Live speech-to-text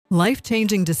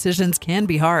Life-changing decisions can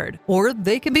be hard, or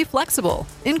they can be flexible,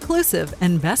 inclusive,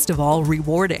 and best of all,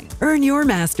 rewarding. Earn your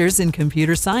master's in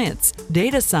computer science,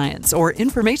 data science, or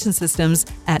information systems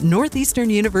at Northeastern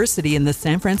University in the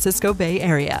San Francisco Bay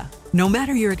Area. No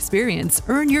matter your experience,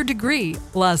 earn your degree.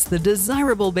 Plus, the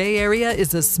desirable Bay Area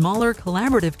is a smaller,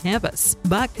 collaborative campus,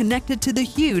 but connected to the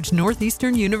huge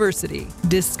Northeastern University.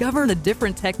 Discover the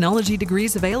different technology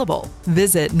degrees available.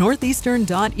 Visit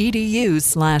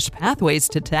northeastern.edu/pathways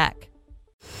to tech.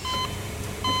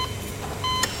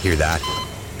 Hear that?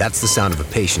 That's the sound of a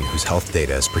patient whose health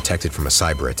data is protected from a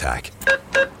cyber attack.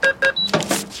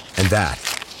 And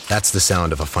that's the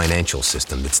sound of a financial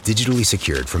system that's digitally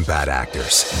secured from bad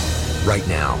actors. Right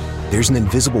now, there's an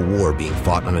invisible war being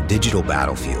fought on a digital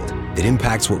battlefield that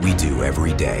impacts what we do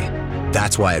every day.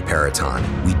 That's why at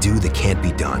Peraton, we do the can't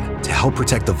be done to help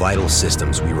protect the vital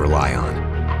systems we rely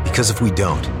on. Because if we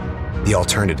don't, the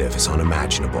alternative is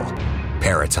unimaginable.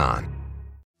 Peraton.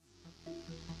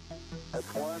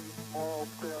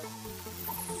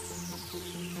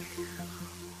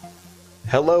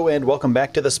 Hello and welcome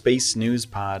back to the Space News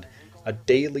Pod, a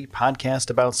daily podcast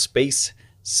about space,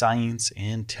 science,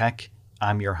 and tech.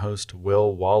 I'm your host,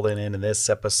 Will Walden, and in this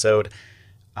episode,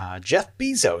 Jeff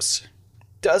Bezos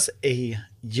does a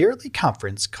yearly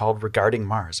conference called Regarding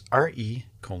Mars,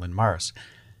 RE:Mars.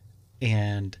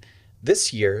 And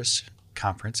this year's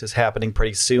conference is happening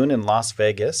pretty soon in Las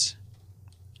Vegas,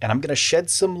 and I'm going to shed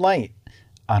some light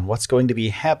on what's going to be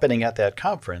happening at that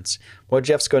conference, what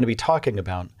Jeff's going to be talking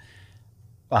about,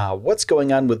 what's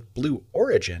going on with Blue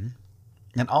Origin,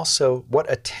 and also what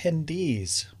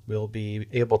attendees will be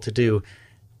able to do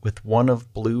with one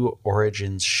of Blue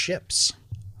Origin's ships.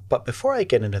 But before I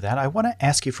get into that, I want to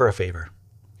ask you for a favor.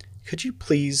 Could you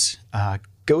please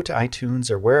go to iTunes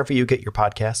or wherever you get your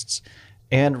podcasts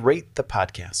and rate the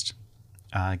podcast?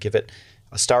 Give it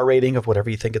a star rating of whatever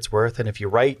you think it's worth. And if you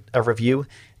write a review,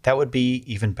 that would be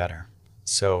even better.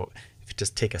 So if you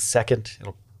just take a second,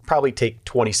 it'll probably take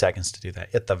 20 seconds to do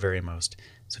that at the very most.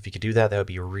 So if you could do that, that would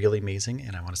be really amazing.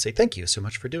 And I want to say thank you so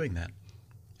much for doing that.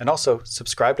 And also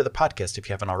subscribe to the podcast if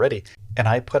you haven't already. And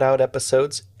I put out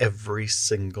episodes every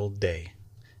single day.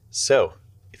 So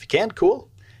if you can, cool.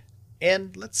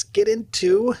 And let's get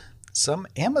into some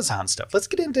Amazon stuff. Let's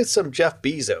get into some Jeff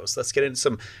Bezos. Let's get into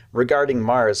some Regarding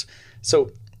Mars.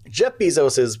 So Jeff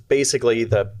Bezos is basically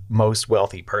the most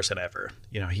wealthy person ever.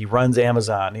 You know, he runs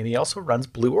Amazon and he also runs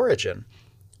Blue Origin.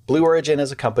 Blue Origin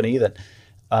is a company that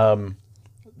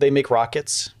they make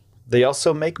rockets. They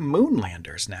also make moon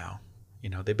landers now. You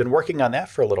know, they've been working on that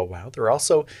for a little while. They're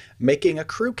also making a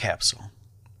crew capsule.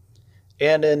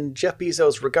 And in Jeff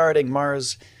Bezos' Regarding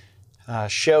Mars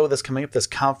show that's coming up, this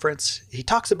conference, he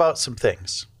talks about some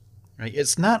things. Right?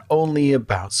 It's not only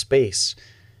about space.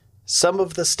 Some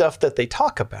of the stuff that they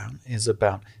talk about is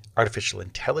about artificial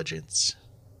intelligence,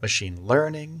 machine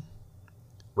learning,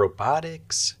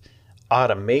 robotics,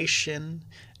 automation,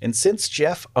 and since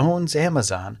Jeff owns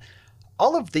Amazon,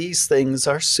 all of these things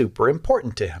are super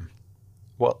important to him.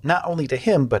 Well, not only to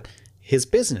him, but his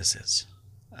businesses.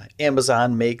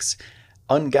 Amazon makes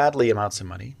ungodly amounts of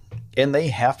money, and they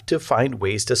have to find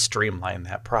ways to streamline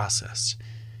that process.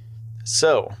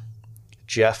 So,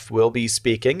 Jeff will be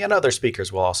speaking, and other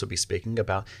speakers will also be speaking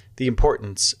about the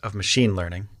importance of machine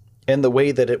learning and the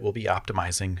way that it will be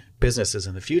optimizing businesses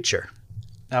in the future.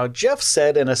 Now, Jeff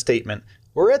said in a statement,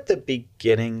 "We're at the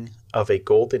beginning of a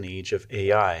golden age of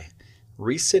AI.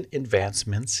 Recent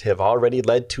advancements have already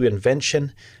led to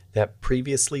invention that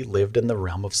previously lived in the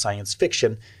realm of science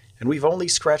fiction, and we've only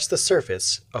scratched the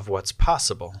surface of what's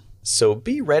possible." So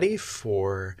be ready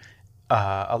for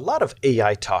a lot of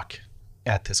AI talk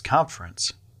at this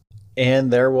conference. And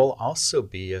there will also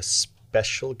be a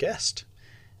special guest.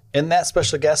 And that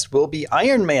special guest will be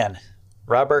Iron Man,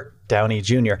 Robert Downey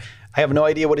Jr. I have no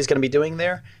idea what he's going to be doing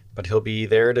there, but he'll be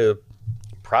there to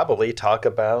probably talk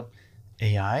about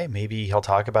AI. Maybe he'll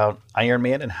talk about Iron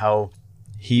Man and how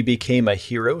he became a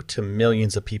hero to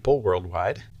millions of people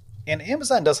worldwide. And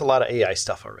Amazon does a lot of AI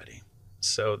stuff already,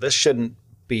 so this shouldn't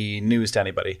be news to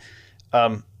anybody.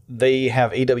 They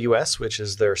have AWS, which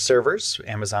is their servers,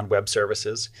 Amazon Web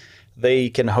Services. They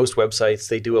can host websites.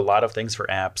 They do a lot of things for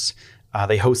apps.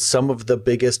 They host some of the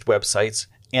biggest websites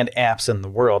and apps in the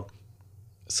world.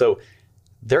 So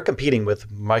they're competing with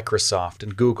Microsoft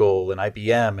and Google and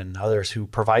IBM and others who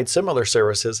provide similar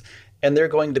services. And they're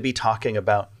going to be talking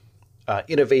about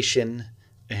innovation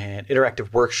and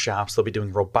interactive workshops. They'll be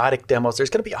doing robotic demos. There's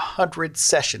going to be 100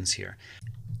 sessions here.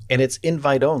 And it's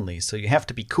invite only, so you have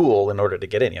to be cool in order to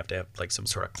get in. You have to have like some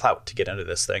sort of clout to get into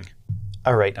this thing.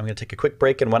 All right, I'm going to take a quick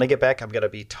break. And when I get back, I'm going to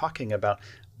be talking about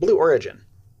Blue Origin.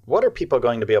 what are people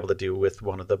going to be able to do with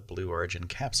one of the Blue Origin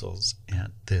capsules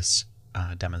at this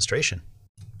demonstration?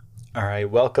 All right,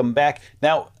 welcome back.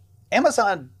 Now,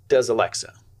 Amazon does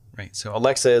Alexa, right? So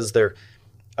Alexa is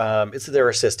it's their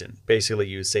assistant. Basically,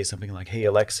 you say something like, "Hey,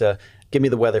 Alexa, give me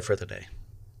the weather for the day."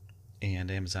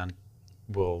 And Amazon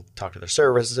will talk to their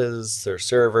services, their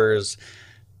servers,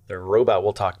 their robot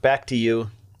will talk back to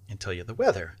you and tell you the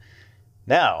weather.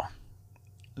 Now,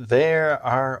 there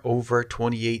are over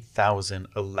 28,000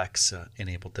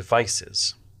 Alexa-enabled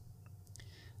devices.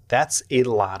 That's a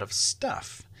lot of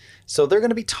stuff. So they're going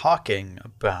to be talking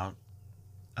about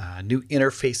new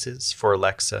interfaces for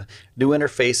Alexa, new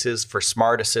interfaces for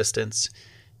smart assistants,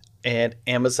 and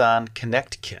Amazon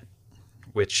Connect Kit,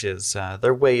 which is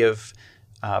their way of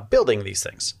building these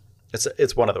things.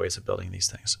 It's one of the ways of building these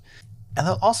things. And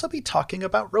they'll also be talking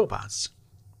about robots.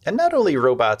 And not only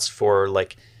robots for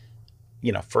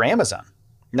for Amazon,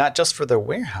 not just for their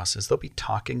warehouses. They'll be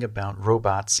talking about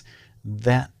robots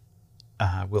that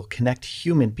will connect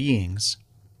human beings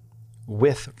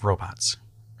with robots,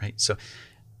 right? So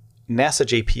NASA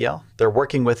JPL, they're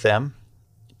working with them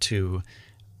to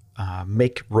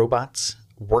make robots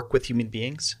work with human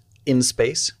beings in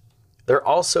space. They're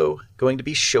also going to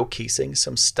be showcasing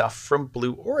some stuff from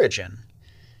Blue Origin.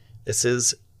 This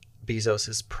is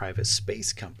Bezos' private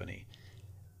space company.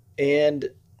 And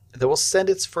they will send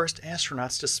its first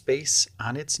astronauts to space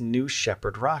on its New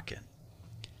Shepard rocket.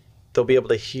 They'll be able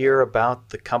to hear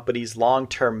about the company's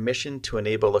long-term mission to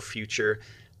enable a future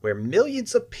where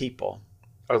millions of people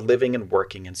are living and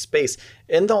working in space.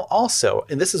 And they'll also,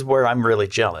 and this is where I'm really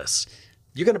jealous,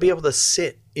 you're going to be able to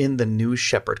sit in the New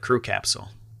Shepard crew capsule.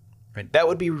 Right? That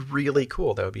would be really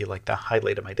cool. That would be like the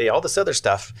highlight of my day. All this other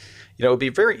stuff, would be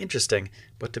very interesting.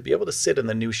 But to be able to sit in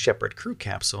the New Shepard crew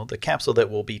capsule, the capsule that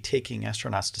will be taking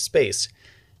astronauts to space,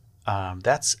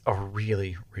 that's a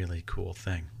really, really cool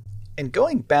thing. And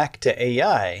going back to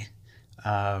AI,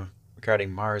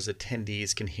 regarding Mars,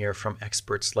 attendees can hear from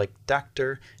experts like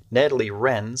Dr. Natalie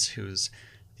Renz, who's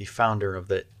the founder of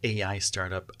the AI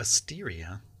startup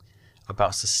Asteria,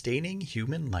 about sustaining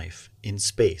human life in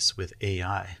space with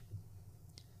AI.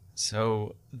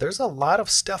 So there's a lot of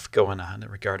stuff going on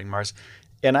regarding Mars,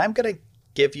 and I'm going to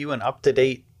give you an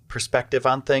up-to-date perspective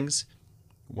on things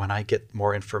when I get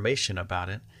more information about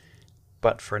it.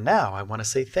 But for now, I want to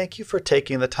say thank you for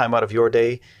taking the time out of your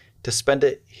day to spend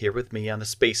it here with me on the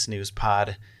Space News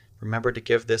Pod. Remember to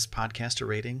give this podcast a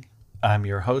rating. I'm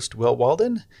your host, Will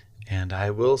Walden, and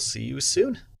I will see you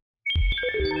soon.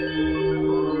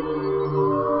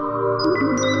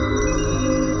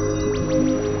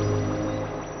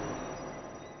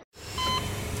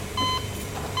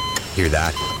 Hear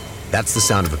that? That's the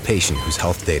sound of a patient whose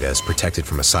health data is protected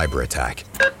from a cyber attack.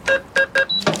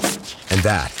 And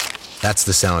that's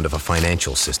the sound of a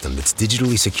financial system that's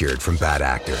digitally secured from bad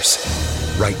actors.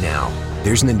 Right now,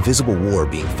 there's an invisible war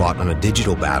being fought on a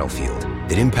digital battlefield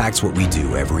that impacts what we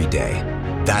do every day.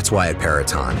 That's why at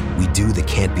Peraton, we do the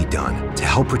can't be done to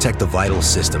help protect the vital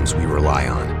systems we rely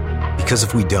on. Because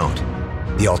if we don't,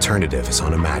 the alternative is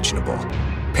unimaginable.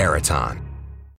 Peraton.